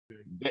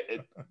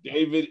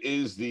David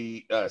is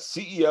the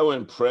CEO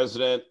and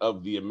president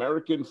of the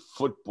American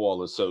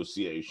Football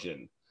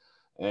Association.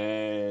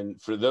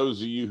 And for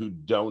those of you who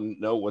don't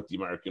know what the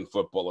American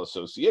Football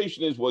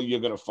Association is, well, you're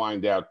going to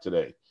find out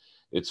today.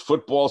 It's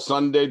Football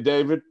Sunday,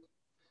 David.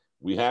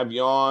 We have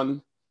you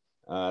on.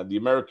 The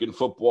American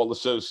Football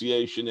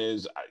Association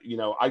is,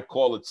 I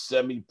call it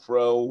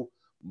semi-pro,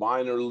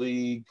 minor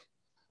league.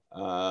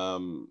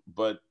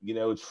 But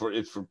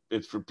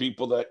it's for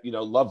people that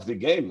love the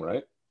game,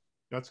 right?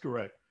 That's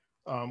correct.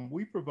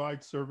 We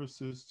provide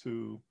services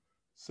to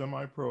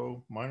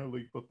semi-pro, minor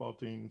league football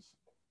teams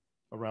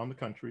around the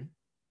country.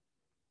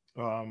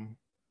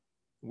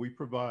 We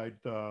provide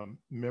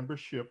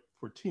membership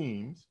for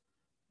teams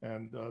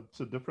and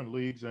to different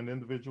leagues and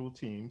individual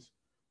teams.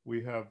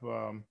 We have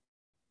the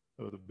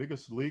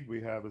biggest league we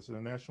have is the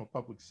National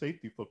Public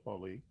Safety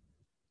Football League,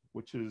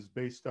 which is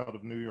based out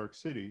of New York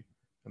City,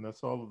 and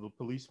that's all of the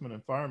policemen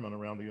and firemen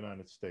around the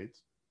United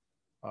States.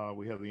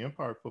 We have the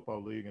Empire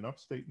Football League in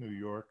upstate New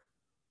York,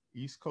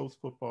 East Coast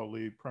Football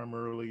League,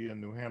 primarily in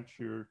New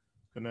Hampshire,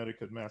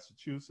 Connecticut,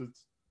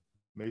 Massachusetts,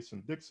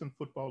 Mason-Dixon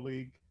Football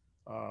League,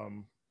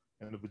 in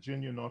the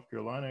Virginia, North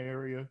Carolina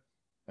area.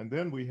 And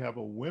then we have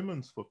a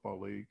women's football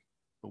league,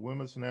 the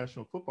Women's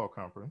National Football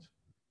Conference,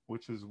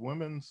 which is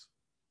women's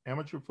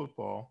amateur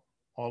football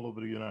all over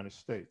the United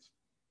States.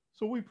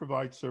 So we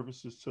provide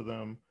services to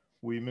them.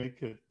 We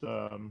make it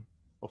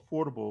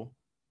affordable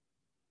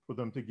for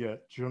them to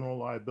get general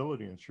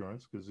liability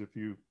insurance, because if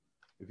you're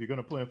going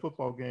to play a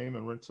football game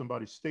and rent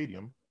somebody's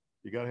stadium,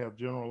 you got to have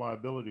general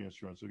liability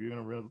insurance. If you're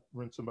going to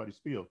rent somebody's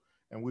field,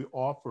 and we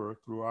offer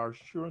through our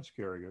insurance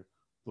carrier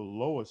the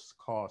lowest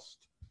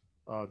cost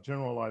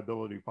general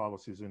liability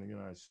policies in the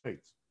United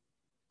States.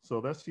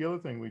 So that's the other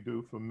thing we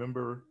do for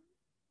member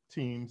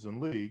teams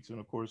and leagues. And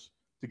of course,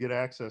 to get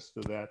access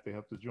to that, they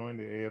have to join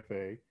the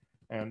AFA.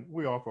 And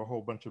we offer a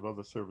whole bunch of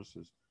other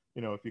services.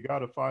 If you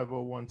got a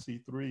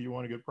 501c3, you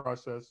want to get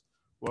processed,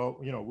 well,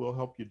 we'll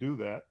help you do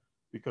that,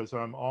 because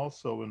I'm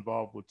also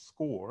involved with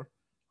SCORE.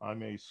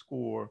 I'm a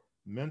SCORE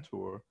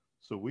mentor.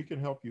 So we can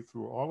help you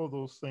through all of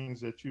those things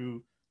that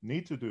you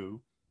need to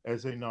do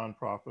as a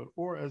nonprofit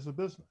or as a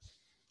business.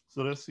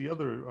 So that's the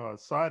other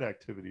side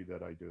activity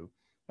that I do.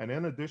 And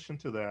in addition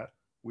to that,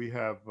 we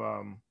have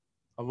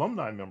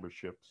alumni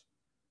memberships.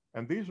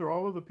 And these are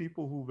all of the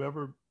people who've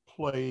ever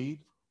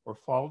played or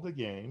followed the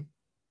game,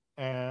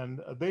 and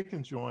they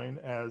can join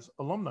as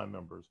alumni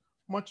members,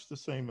 much the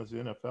same as the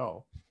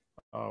NFL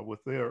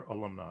with their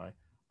alumni.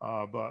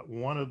 But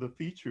one of the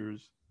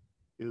features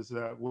is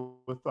that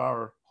with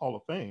our Hall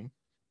of Fame,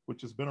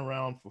 which has been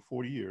around for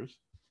 40 years,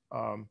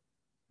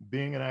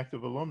 being an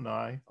active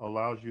alumni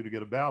allows you to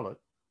get a ballot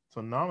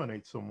to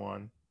nominate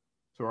someone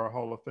to our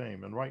Hall of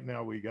Fame. And right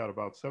now we got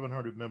about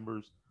 700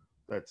 members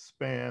that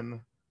span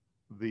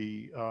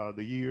the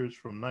years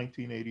from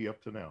 1980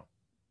 up to now.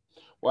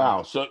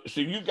 Wow. So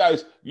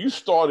you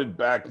started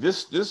back,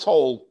 this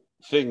whole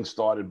thing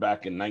started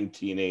back in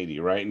 1980,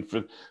 right? And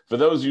for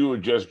those of you who are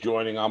just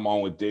joining, I'm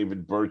on with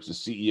David Burch, the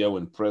CEO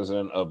and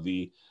president of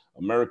the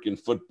American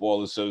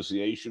Football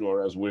Association,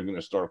 or as we're going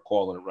to start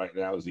calling it right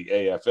now, is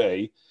the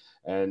AFA.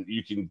 And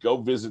you can go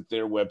visit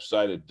their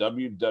website at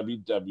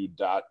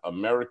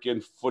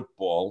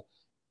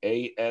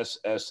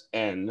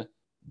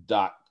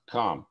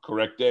www.americanfootballassn.com.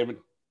 Correct, David?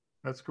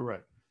 That's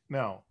correct.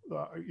 Now,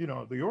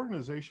 the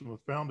organization was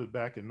founded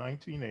back in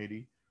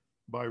 1980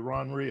 by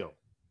Ron Reel.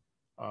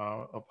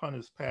 Upon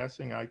his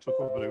passing, I took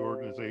over the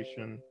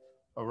organization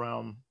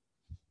around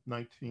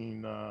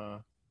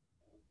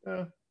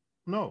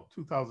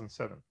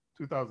 2007.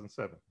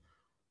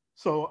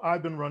 So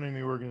I've been running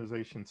the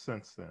organization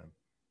since then.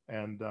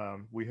 And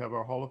we have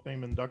our Hall of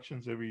Fame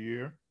inductions every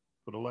year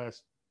for the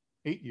last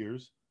 8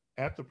 years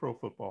at the Pro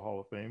Football Hall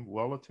of Fame,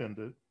 well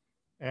attended.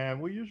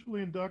 And we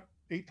usually induct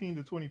 18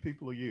 to 20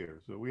 people a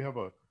year. So we have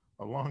a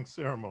long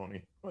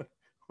ceremony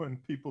when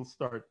people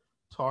start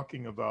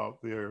talking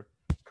about their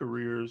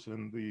careers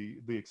and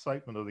the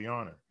excitement of the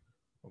honor.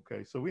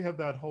 Okay, so we have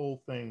that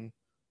whole thing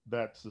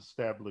that's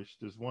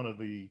established as one of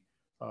the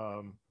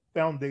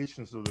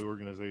foundations of the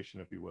organization,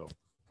 if you will.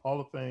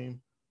 Hall of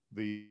Fame,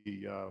 the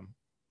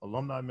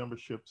alumni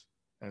memberships,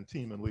 and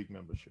team and league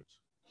memberships.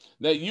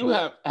 Now you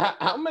have,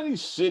 how many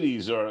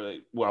cities are,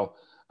 well,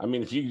 I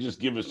mean, if you could just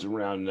give us a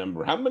round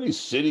number, how many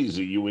cities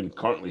are you in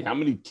currently? How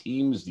many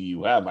teams do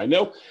you have? I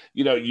know,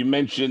 you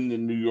mentioned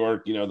in New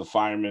York, the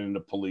firemen and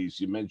the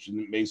police. You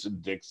mentioned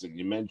Mason-Dixon.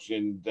 You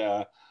mentioned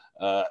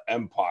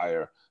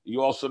Empire.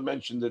 You also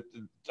mentioned that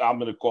I'm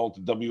going to call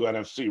it the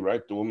WNFC,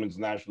 right? The Women's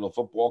National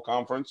Football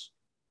Conference.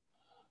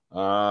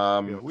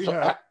 How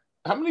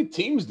many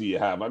teams do you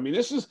have? I mean,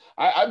 this is,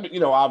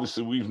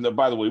 obviously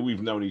by the way,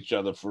 we've known each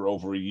other for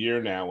over a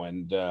year now.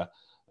 And,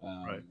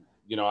 right.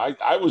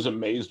 I was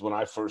amazed when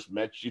I first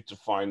met you to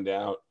find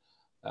out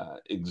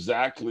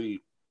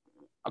exactly,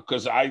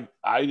 because I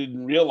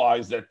didn't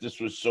realize that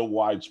this was so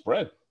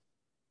widespread.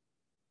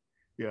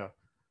 Yeah,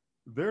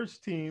 there's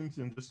teams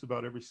in just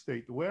about every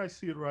state. The way I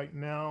see it right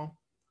now,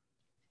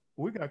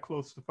 we got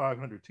close to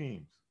 500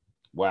 teams.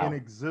 Wow. In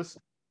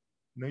existence.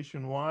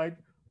 Nationwide,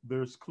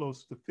 there's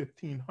close to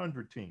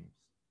 1,500 teams.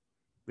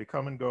 They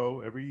come and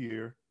go every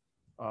year.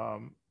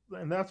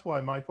 And that's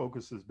why my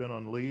focus has been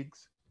on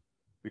leagues,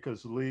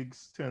 because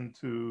leagues tend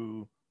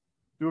to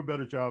do a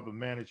better job of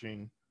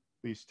managing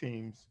these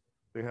teams.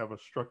 They have a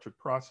structured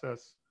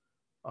process,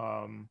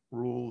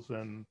 rules,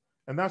 and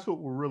that's what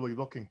we're really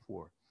looking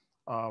for.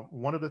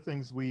 One of the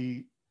things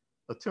we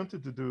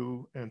attempted to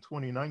do in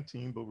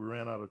 2019, but we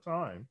ran out of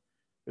time,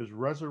 is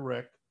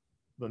resurrect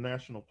the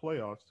national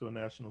playoffs to a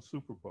national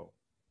Super Bowl.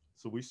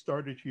 So we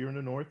started here in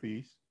the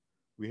Northeast.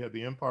 We had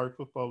the Empire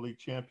Football League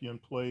champion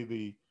play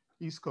the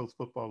East Coast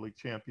Football League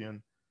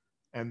champion.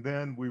 And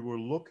then we were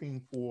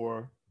looking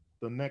for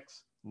the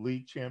next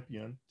league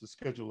champion to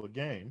schedule a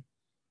game,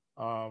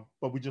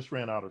 but we just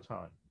ran out of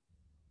time.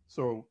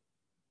 So,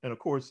 and of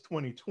course,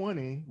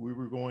 2020, we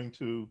were going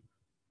to,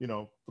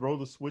 throw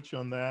the switch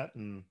on that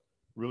and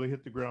really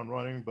hit the ground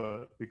running.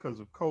 But because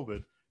of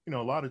COVID, a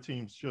lot of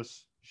teams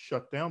just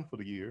shut down for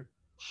the year.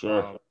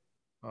 Sure.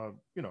 Uh,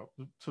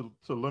 to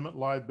limit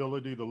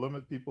liability, to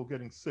limit people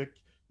getting sick,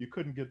 you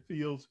couldn't get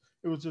fields.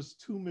 It was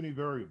just too many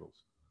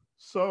variables.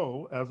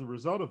 So as a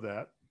result of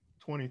that,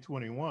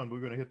 2021, we're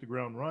going to hit the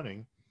ground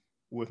running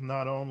with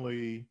not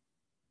only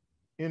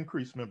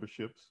increased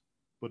memberships,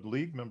 but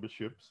league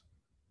memberships,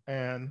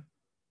 and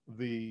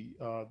the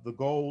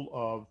goal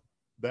of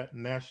that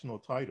national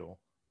title,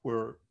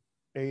 where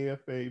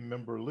AFA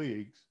member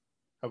leagues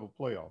have a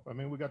playoff. I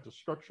mean, we got the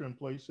structure in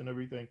place and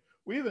everything.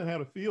 We even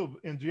had a field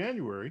in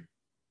January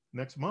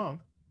next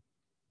month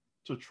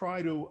to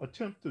try to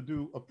attempt to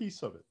do a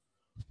piece of it,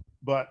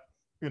 but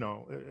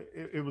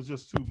it was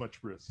just too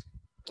much risk.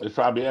 It's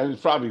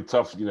probably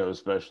tough,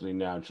 especially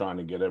now trying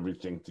to get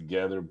everything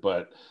together.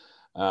 But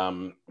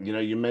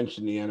you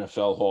mentioned the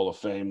NFL Hall of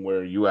Fame,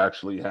 where you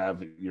actually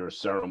have your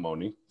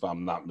ceremony, if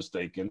I'm not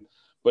mistaken.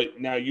 But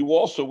now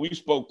we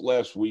spoke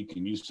last week,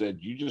 and you said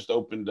you just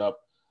opened up.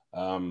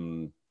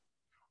 Oh,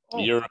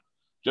 You're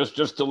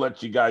just to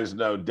let you guys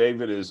know,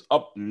 David is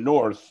up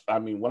north. I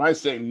mean, when I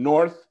say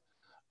north,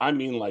 I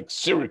mean like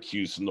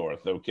Syracuse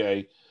north.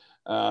 Okay.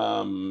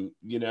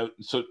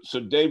 So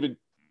David,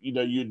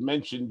 you'd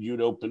mentioned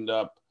you'd opened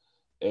up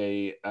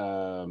a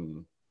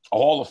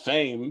Hall of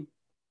Fame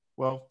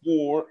well,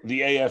 for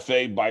the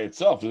AFA by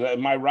itself.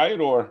 Am I right?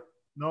 Or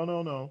no,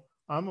 no, no.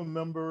 I'm a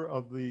member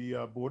of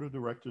the board of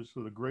directors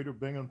for the Greater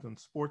Binghamton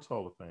Sports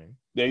Hall of Fame.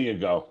 there you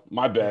go.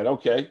 My And, bad.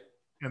 Okay.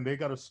 and they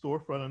got a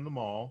storefront in the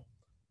mall.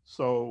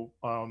 So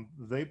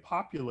they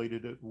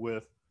populated it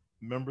with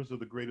members of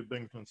the Greater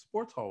Binghamton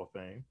Sports Hall of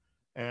Fame.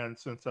 And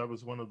since I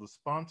was one of the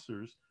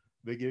sponsors,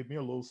 they gave me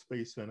a little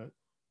space in it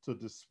to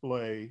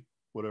display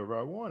whatever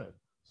I wanted.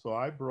 So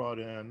I brought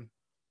in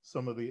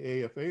some of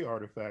the AFA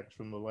artifacts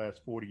from the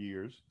last 40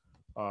 years.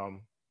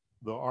 Um,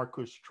 the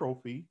Arkush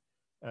Trophy,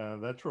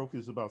 that trophy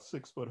is about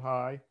 6 foot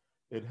high.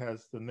 It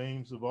has the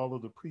names of all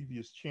of the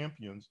previous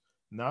champions,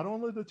 not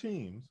only the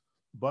teams,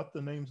 but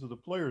the names of the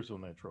players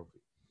on that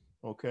trophy.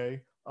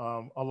 Okay.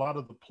 A lot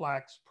of the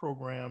plaques,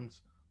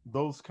 programs,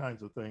 those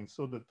kinds of things,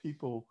 so that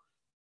people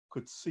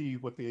could see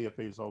what the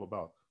AFA is all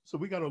about. So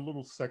we got a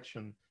little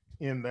section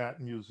in that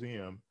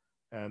museum,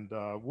 and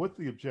with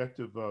the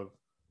objective of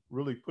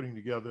really putting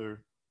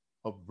together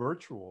a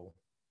virtual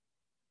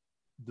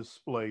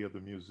display of the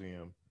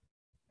museum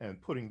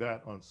and putting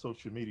that on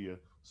social media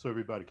so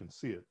everybody can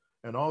see it.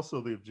 And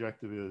also the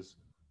objective is,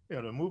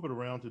 to move it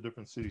around to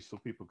different cities so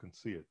people can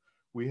see it.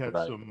 We had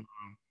Right.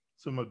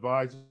 some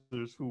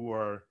advisors who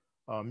are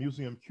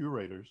museum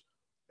curators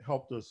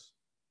helped us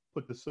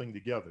put this thing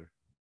together.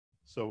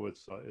 So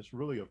it's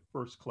really a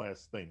first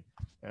class thing.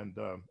 And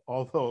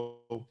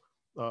although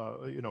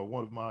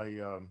one of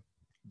my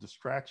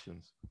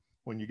distractions,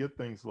 when you get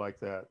things like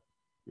that,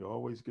 you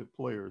always get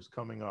players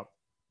coming up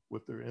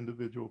with their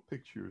individual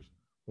pictures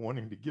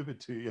wanting to give it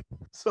to you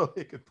so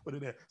they could put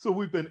it in. So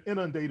we've been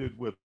inundated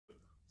with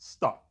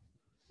stuff,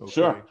 okay,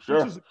 Sure. which is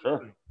Sure. a good Sure.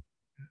 thing.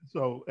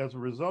 So as a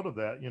result of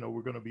that,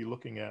 we're going to be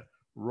looking at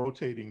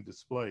rotating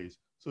displays.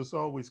 So it's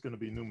always going to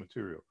be new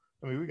material.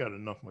 I mean, we got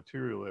enough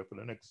material there for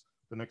the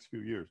next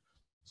few years.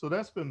 So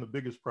that's been the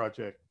biggest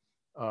project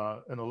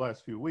in the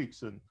last few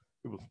weeks, and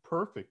it was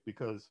perfect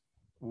because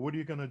what are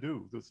you going to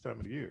do this time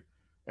of the year?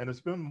 And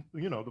it's been,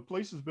 the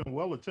place has been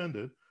well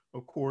attended.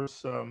 Of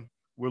course,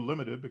 we're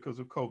limited because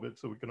of COVID,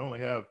 so we can only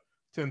have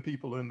 10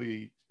 people in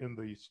the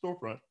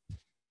storefront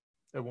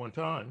at one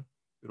time.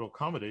 It'll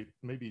accommodate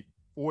maybe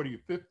 40 or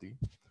 50.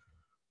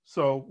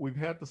 So we've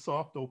had the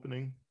soft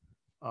opening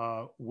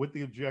with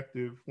the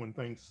objective, when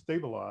things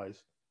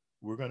stabilize,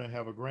 we're going to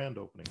have a grand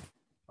opening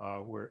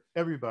where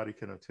everybody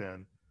can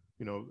attend,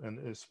 and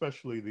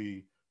especially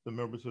the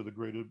members of the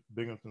Greater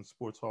Binghamton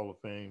Sports Hall of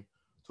Fame,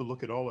 to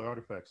look at all the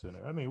artifacts in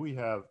it. I mean, we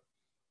have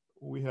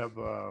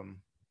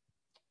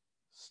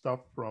stuff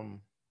from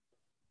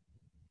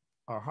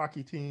our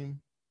hockey team.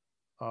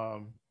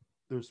 Um,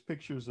 there's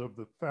pictures of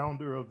the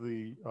founder of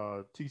the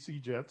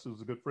TC Jets,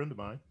 who's a good friend of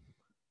mine,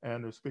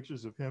 and there's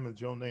pictures of him and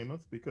Joe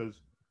Namath,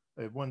 because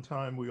at one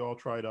time we all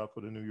tried out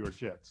for the New York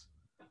Jets.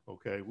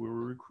 Okay, we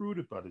were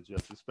recruited by the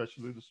Jets,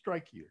 especially the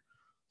strike year.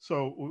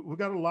 we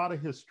got a lot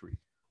of history.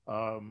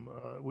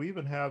 We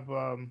even have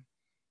um,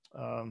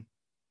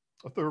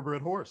 a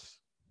thoroughbred horse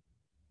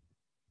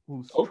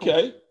whose trophy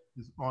Okay.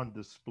 is on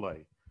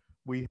display.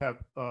 We have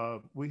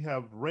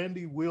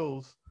Randy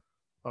Will's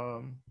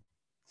um,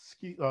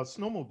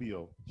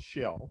 snowmobile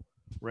shell.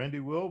 Randy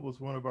Will was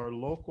one of our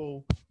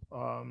local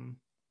um,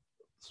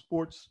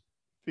 sports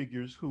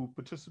figures who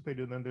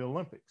participated in the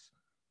Olympics.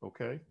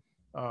 Okay,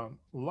 a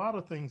lot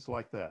of things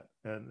like that,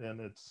 and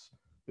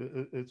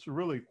it's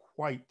really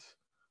quite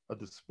a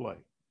display.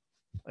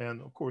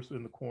 And of course,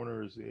 in the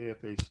corner is the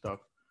AFA stuff,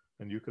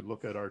 and you could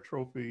look at our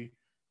trophy.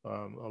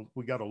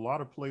 We got a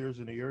lot of players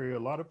in the area, a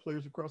lot of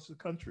players across the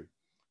country,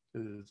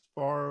 as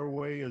far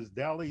away as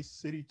Daly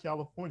City,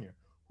 California,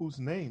 whose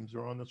names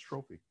are on this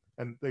trophy,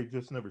 and they've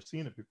just never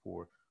seen it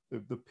before.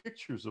 The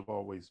pictures have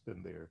always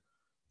been there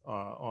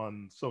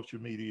on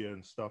social media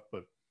and stuff,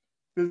 but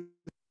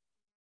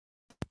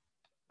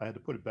I had to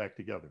put it back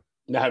together.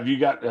 Now,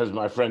 has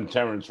my friend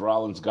Terrence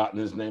Rollins gotten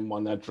his name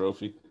on that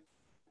trophy?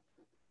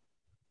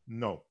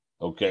 No.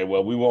 Okay,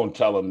 well, we won't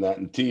tell him that.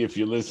 And T, if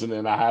you're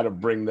listening, I had to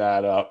bring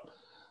that up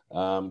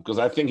because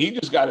I think he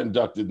just got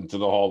inducted into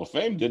the Hall of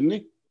Fame, didn't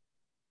he?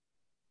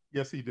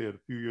 Yes, he did a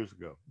few years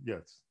ago.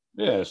 Yes.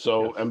 Yeah.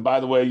 So, yes. And by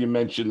the way, you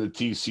mentioned the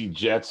TC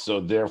Jets,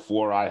 so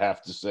therefore I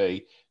have to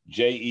say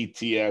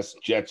JETS,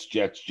 Jets,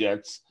 Jets,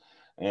 Jets.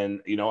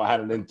 And I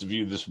had an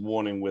interview this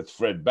morning with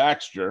Fred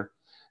Baxter,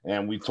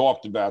 and we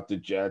talked about the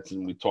Jets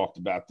and we talked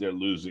about their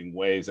losing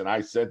ways. And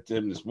I said to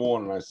him this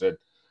morning, I said,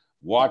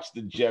 watch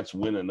the Jets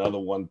win another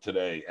one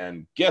today.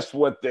 And guess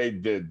what they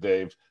did,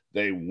 Dave?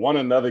 They won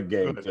another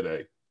game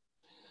today.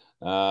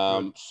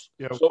 Yeah.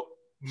 So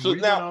we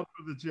now, went out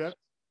for the Jets.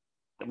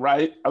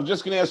 Right. I was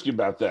just going to ask you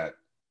about that.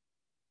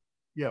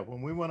 Yeah,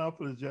 when we went out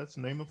for the Jets,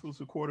 Namath was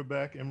the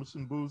quarterback,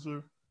 Emerson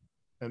Boozer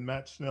and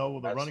Matt Snell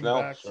were the running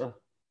backs. Sure.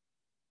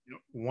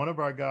 One of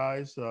our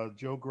guys,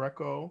 Joe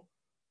Greco,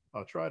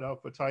 tried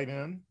out for tight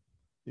end.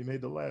 He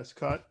made the last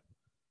cut.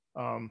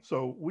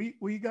 So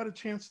we got a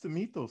chance to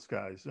meet those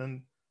guys,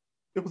 and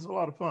it was a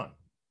lot of fun.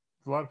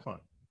 It was a lot of fun.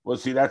 Well,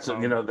 see, that's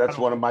that's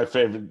one of my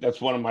favorite.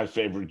 That's one of my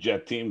favorite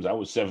Jet teams. I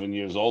was 7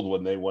 years old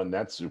when they won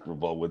that Super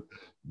Bowl with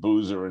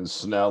Boozer and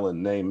Snell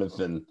and Namath,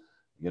 and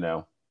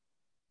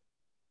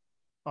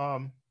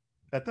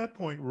At that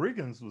point,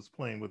 Riggins was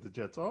playing with the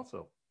Jets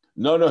also.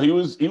 No, he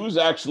was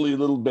actually a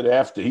little bit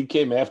after. He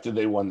came after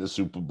they won the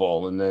Super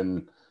Bowl, and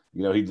then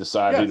he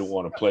decided he didn't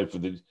want to play for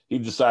the. He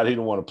decided he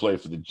didn't want to play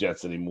for the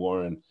Jets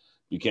anymore, and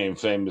became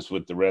famous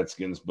with the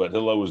Redskins. But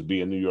he'll always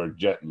be a New York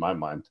Jet in my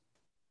mind.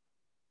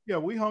 Yeah,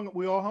 we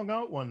all hung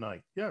out one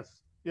night.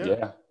 Yes.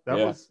 Yeah. That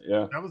was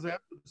after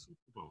the Super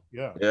Bowl.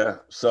 Yeah. Yeah.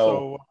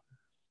 So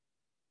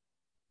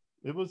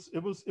it was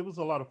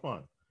a lot of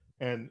fun.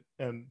 And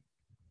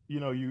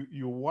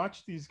you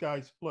watch these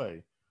guys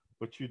play,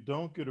 but you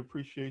don't get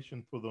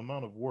appreciation for the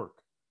amount of work.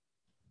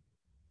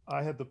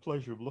 I had the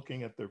pleasure of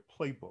looking at their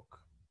playbook,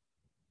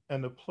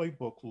 and the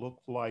playbook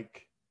looked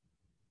like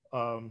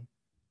 2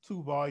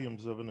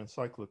 volumes of an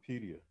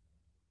encyclopedia.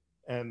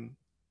 And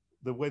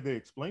the way they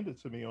explained it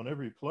to me, on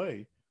every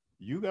play,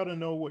 you got to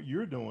know what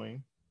you're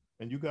doing,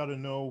 and you got to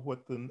know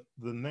what the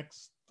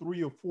next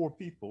 3 or 4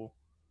 people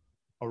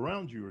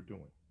around you are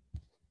doing.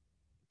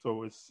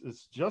 So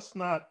it's just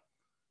not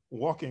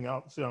walking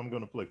out and say, I'm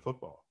going to play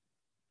football.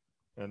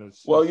 And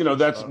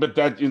but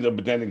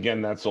then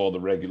again, that's all the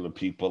regular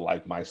people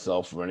like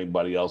myself or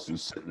anybody else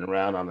who's sitting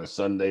around on a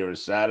Sunday or a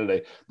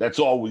Saturday. That's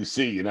all we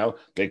see.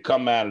 They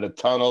come out of the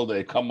tunnel,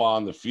 they come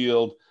on the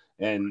field.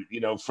 And,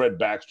 Fred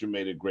Baxter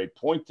made a great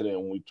point today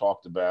when we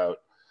talked about,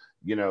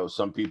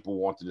 some people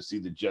wanted to see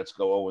the Jets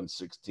go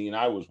 0-16.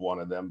 I was one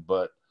of them,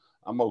 but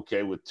I'm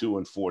okay with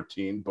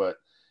 2-14. But,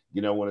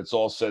 when it's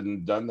all said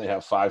and done, they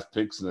have 5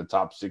 picks in the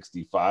top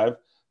 65.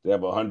 They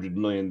have $100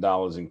 million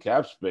in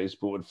cap space.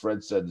 But what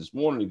Fred said this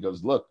morning, he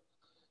goes, look,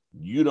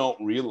 you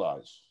don't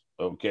realize,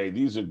 okay,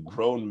 these are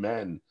grown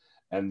men,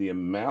 and the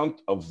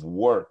amount of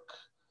work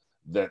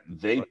that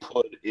they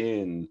put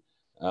in,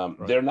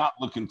 they're not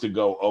looking to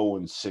go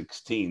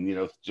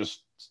 0-16.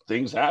 Just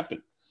things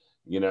happen.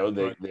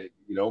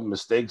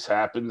 Mistakes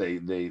happen.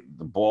 The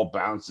ball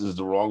bounces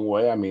the wrong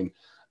way. I mean,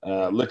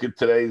 look at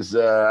today's,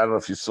 I don't know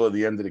if you saw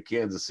the end of the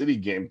Kansas City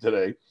game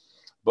today,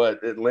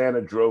 but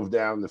Atlanta drove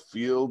down the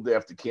field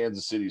after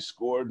Kansas City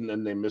scored, and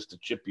then they missed a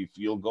chippy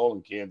field goal,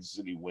 and Kansas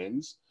City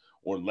wins.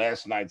 Or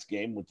last night's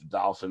game with the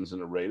Dolphins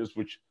and the Raiders,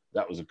 which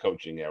that was a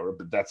coaching error,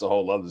 but that's a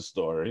whole other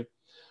story.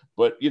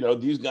 But,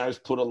 these guys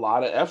put a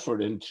lot of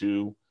effort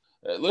into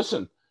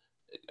listen,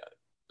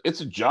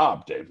 it's a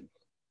job, David.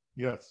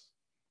 Yes.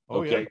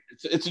 Okay.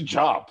 Yeah. It's a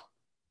job.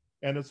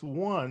 And it's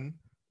one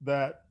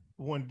that,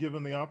 when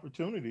given the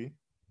opportunity,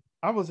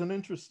 I wasn't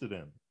interested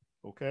in.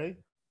 Okay.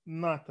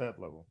 Not that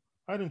level.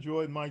 I'd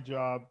enjoyed my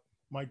job,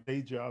 my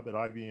day job at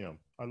IBM.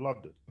 I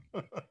loved it.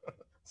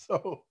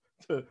 So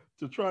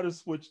to try to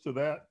switch to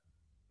that,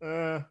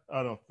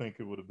 I don't think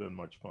it would have been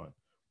much fun.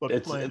 But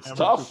it's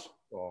tough.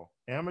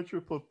 Amateur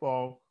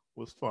football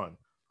was fun.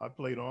 I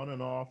played on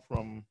and off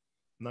from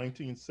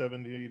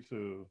 1970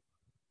 to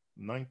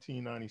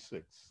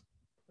 1996.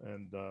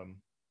 and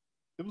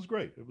it was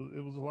great. It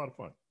was a lot of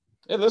fun.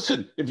 Hey,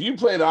 listen, if you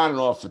played on and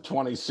off for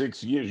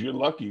 26 years, you're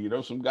lucky. You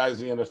know, some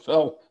guys in the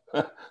NFL,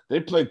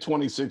 they play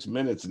 26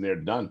 minutes and they're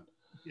done.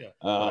 Yeah,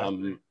 but I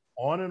Um,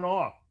 on and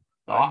off.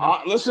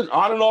 I miss Listen,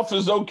 on and off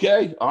is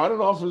okay. On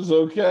and off is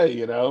okay.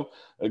 You know,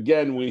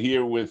 again, we're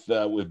here with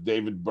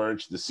David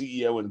Burch, the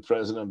CEO and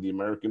president of the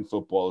American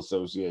Football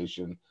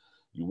Association.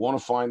 You want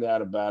to find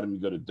out about him, you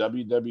go to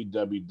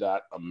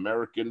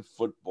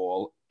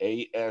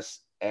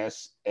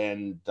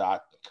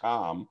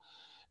www.americanfootballassn.com.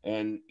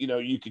 And, you know,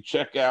 you could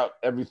check out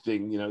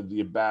everything, you know,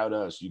 the About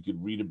Us. You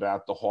could read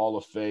about the Hall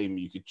of Fame.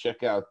 You could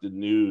check out the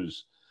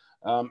news.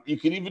 You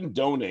could even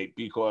donate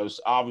because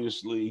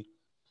obviously,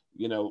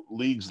 you know,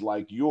 leagues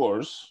like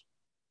yours,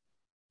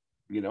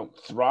 you know,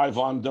 thrive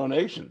on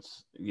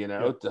donations, you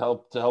know, yeah.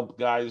 to help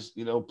guys,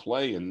 you know,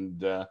 play.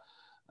 And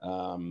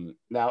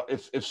now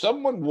if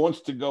someone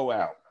wants to go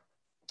out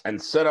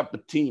and set up a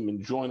team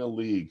and join a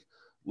league,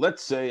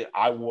 let's say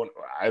I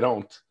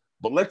don't,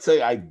 but let's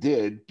say I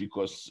did,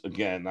 because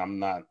again, I'm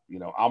not, you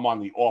know, I'm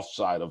on the off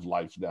side of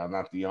life now,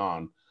 not the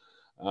on.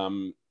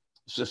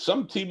 So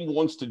some team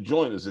wants to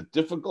join. Is it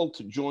difficult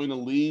to join a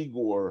league,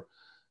 or,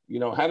 you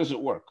know, how does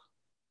it work?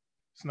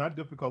 It's not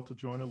difficult to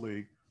join a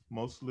league.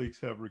 Most leagues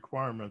have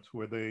requirements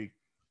where they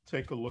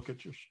take a look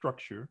at your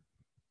structure.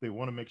 They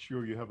want to make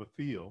sure you have a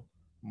field.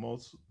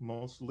 Most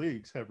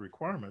leagues have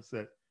requirements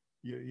that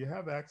you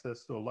have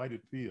access to a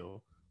lighted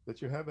field,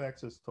 that you have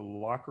access to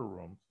locker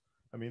rooms.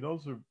 I mean,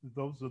 those are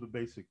the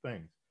basic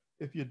things.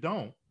 If you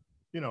don't,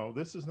 you know,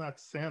 this is not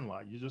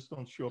Sandlot. You just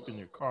don't show up in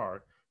your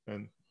car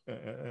and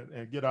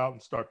get out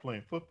and start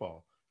playing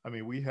football. I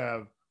mean, we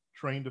have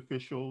trained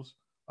officials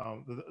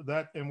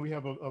and we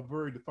have a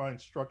very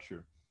defined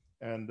structure.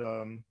 And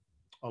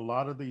a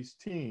lot of these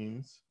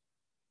teams,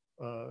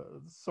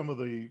 some of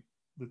the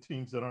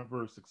teams that aren't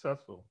very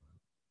successful,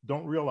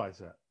 don't realize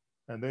that,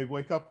 and they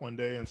wake up one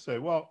day and say,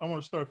 "Well, I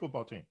want to start a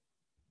football team.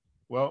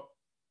 Well,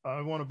 I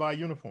want to buy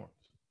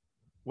uniforms.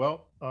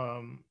 Well,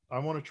 I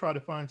want to try to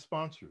find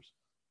sponsors.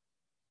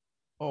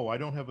 Oh, I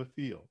don't have a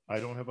field.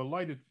 I don't have a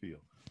lighted field.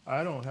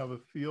 I don't have a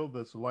field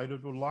that's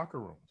lighted with locker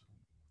rooms.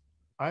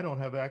 I don't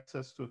have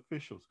access to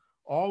officials."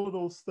 All of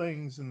those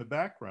things in the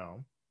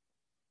background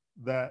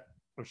that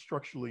are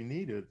structurally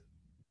needed,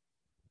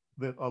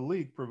 that a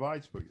league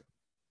provides for you.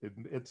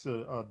 It's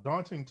a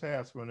daunting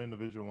task for an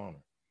individual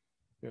owner.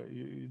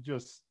 You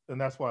just, and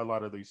that's why a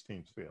lot of these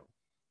teams fail.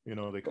 You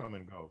know, they come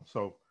and go.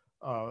 So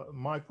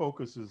my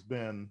focus has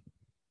been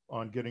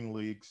on getting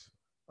leagues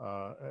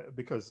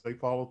because they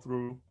follow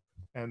through,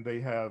 and they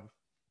have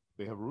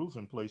rules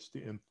in place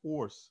to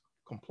enforce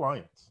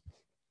compliance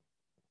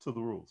to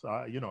the rules.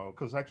 You know,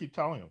 because I keep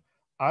telling them,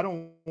 I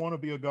don't want to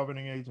be a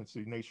governing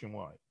agency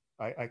nationwide.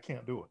 I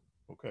can't do it.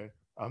 Okay,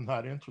 I'm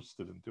not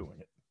interested in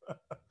doing it.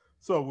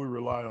 So we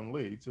rely on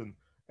leagues, and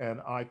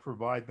I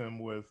provide them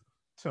with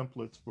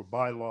templates for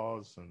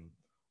bylaws and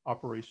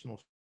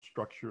operational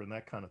structure and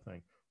that kind of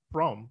thing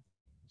from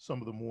some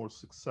of the more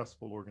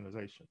successful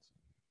organizations,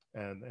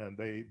 and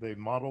they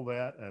model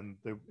that, and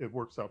it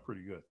works out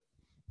pretty good.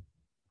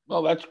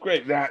 Well, that's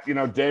great. That, you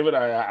know, David,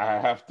 I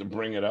have to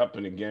bring it up.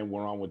 And again,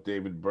 we're on with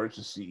David Burch,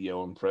 the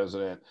CEO and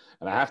president.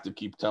 And I have to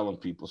keep telling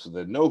people so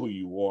they know who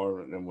you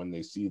are. And when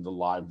they see the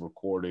live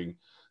recording,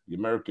 the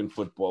American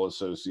Football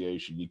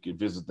Association, you can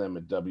visit them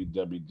at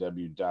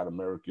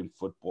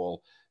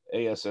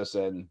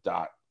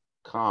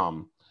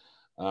www.americanfootballassn.com.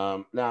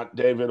 Now,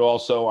 David,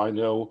 also, I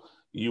know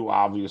you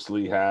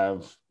obviously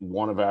have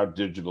one of our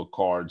digital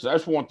cards. I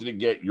just wanted to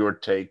get your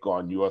take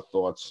on your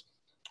thoughts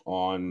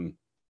on,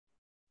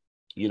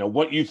 you know,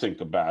 what you think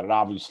about it.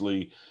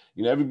 Obviously,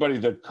 you know, everybody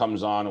that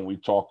comes on and we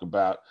talk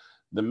about,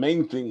 the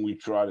main thing we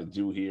try to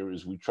do here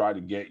is we try to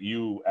get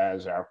you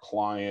as our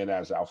client,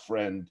 as our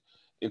friend,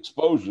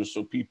 exposure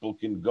so people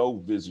can go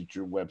visit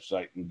your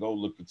website and go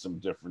look at some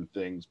different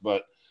things.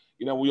 But,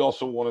 you know, we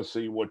also want to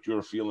see what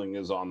your feeling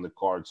is on the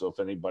card. So if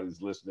anybody's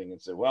listening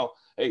and say, well,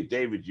 hey,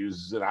 David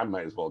uses it, I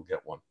might as well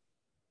get one.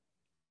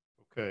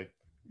 Okay,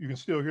 you can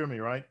still hear me,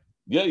 right?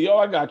 Yeah, yo,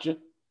 I got you.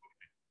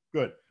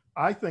 Good.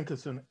 I think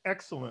it's an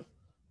excellent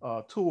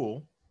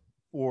tool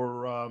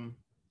for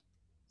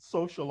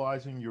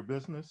socializing your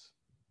business,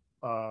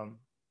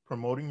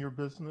 promoting your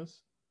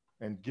business.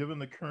 And given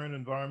the current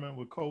environment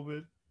with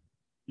COVID,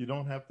 you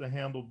don't have to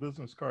handle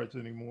business cards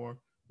anymore.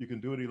 You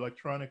can do it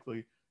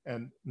electronically.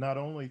 And not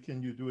only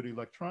can you do it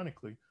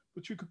electronically,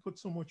 but you could put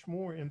so much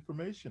more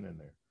information in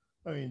there.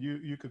 I mean,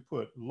 you could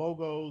put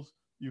logos,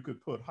 you could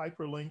put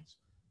hyperlinks,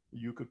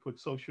 you could put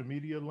social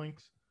media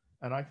links.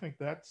 And I think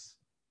that's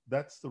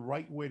the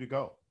right way to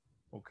go.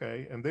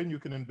 Okay. And then you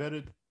can embed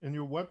it in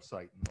your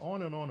website and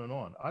on and on and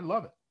on. I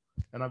love it.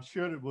 And I've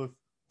shared it with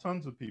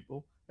tons of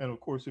people. And of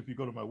course, if you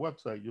go to my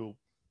website, you'll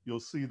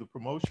see the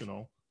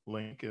promotional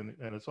link, and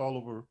it's all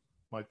over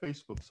my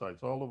Facebook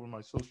sites, all over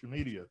my social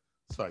media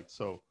sites.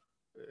 So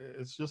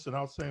it's just an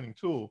outstanding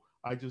tool.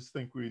 I just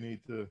think we need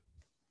to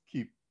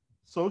keep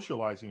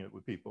socializing it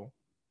with people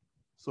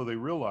so they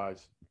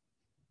realize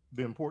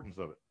the importance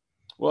of it.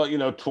 Well, you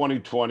know,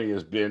 2020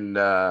 has been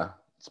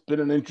it's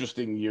been an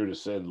interesting year to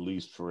say the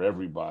least for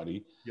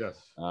everybody.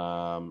 Yes.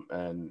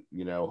 And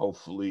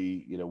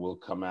hopefully, we'll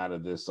come out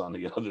of this on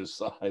the other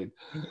side.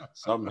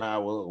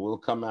 Somehow we'll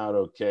come out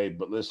okay.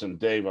 But listen,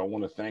 Dave, I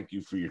want to thank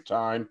you for your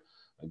time.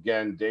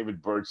 Again,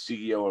 David Burch,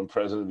 CEO and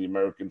President of the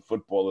American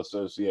Football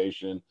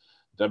Association,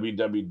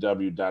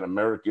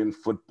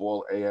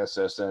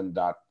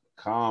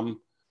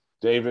 www.americanfootballassn.com.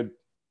 David,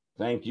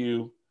 thank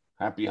you.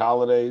 Happy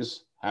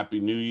holidays.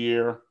 Happy New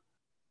Year.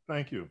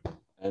 Thank you.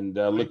 And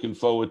looking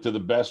forward to the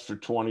best for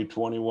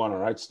 2021. All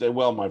right. Stay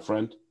well, my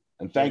friend.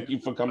 And thank you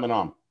for coming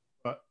on.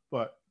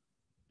 But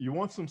you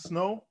want some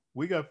snow?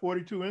 We got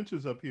 42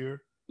 inches up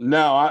here.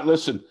 No,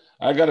 listen,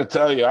 I got to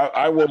tell you,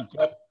 I woke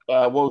up,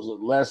 what was it?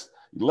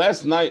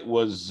 Last night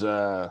was,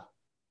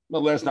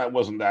 last night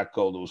wasn't that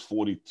cold. It was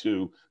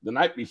 42. The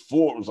night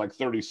before, it was like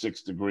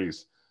 36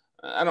 degrees.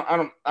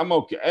 I'm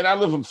okay. And I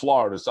live in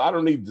Florida, so I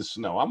don't need the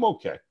snow. I'm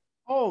okay.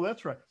 Oh,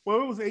 that's right.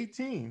 Well, it was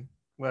 18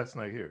 last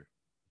night here.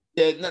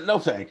 Yeah, no,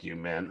 thank you,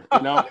 man.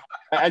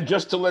 And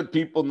just to let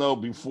people know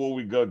before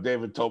we go,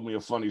 David told me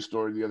a funny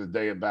story the other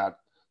day about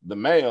the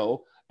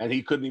mail, and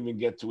he couldn't even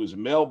get to his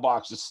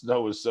mailbox. The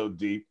snow is so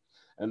deep.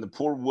 And the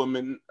poor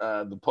woman,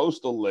 the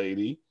postal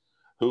lady,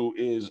 who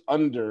is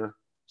under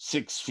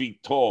 6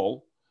 feet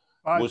tall,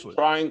 was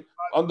trying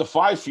under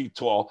 5 feet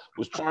tall,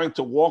 was trying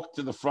to walk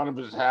to the front of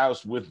his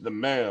house with the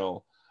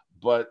mail,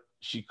 but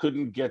she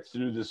couldn't get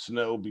through the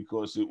snow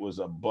because it was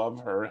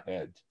above her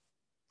head.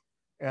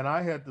 And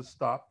I had to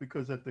stop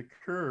because at the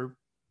curb,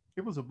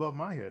 it was above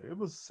my head. It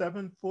was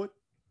 7 foot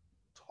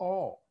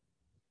tall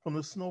from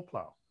the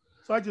snowplow.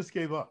 So I just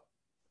gave up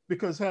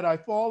because had I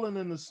fallen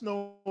in the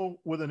snow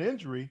with an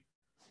injury,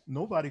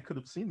 nobody could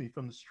have seen me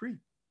from the street.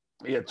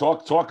 Yeah,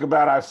 talk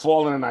about I've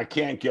fallen and I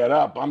can't get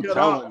up. I'm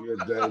telling you,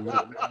 David,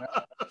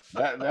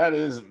 that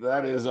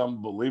is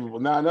unbelievable.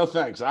 No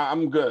thanks.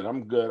 I'm good.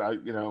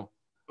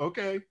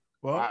 Okay.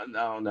 Well,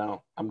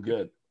 no, I'm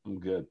good.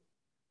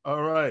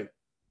 All right.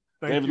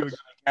 Thank you.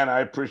 Again,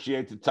 I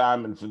appreciate the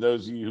time. And for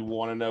those of you who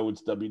want to know,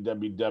 it's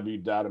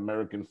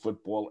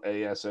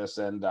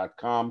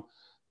www.americanfootballassn.com.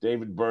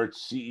 David Burch,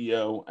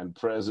 CEO and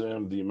President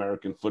of the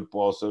American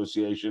Football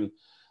Association.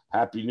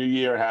 Happy New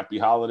Year. Happy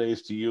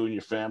holidays to you and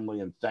your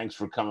family. And thanks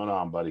for coming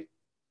on, buddy.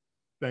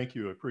 Thank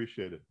you. I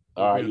appreciate it.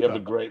 All right. You have a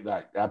great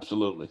night.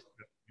 Absolutely.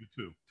 You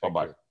too.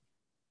 Bye-bye.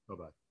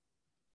 Bye-bye.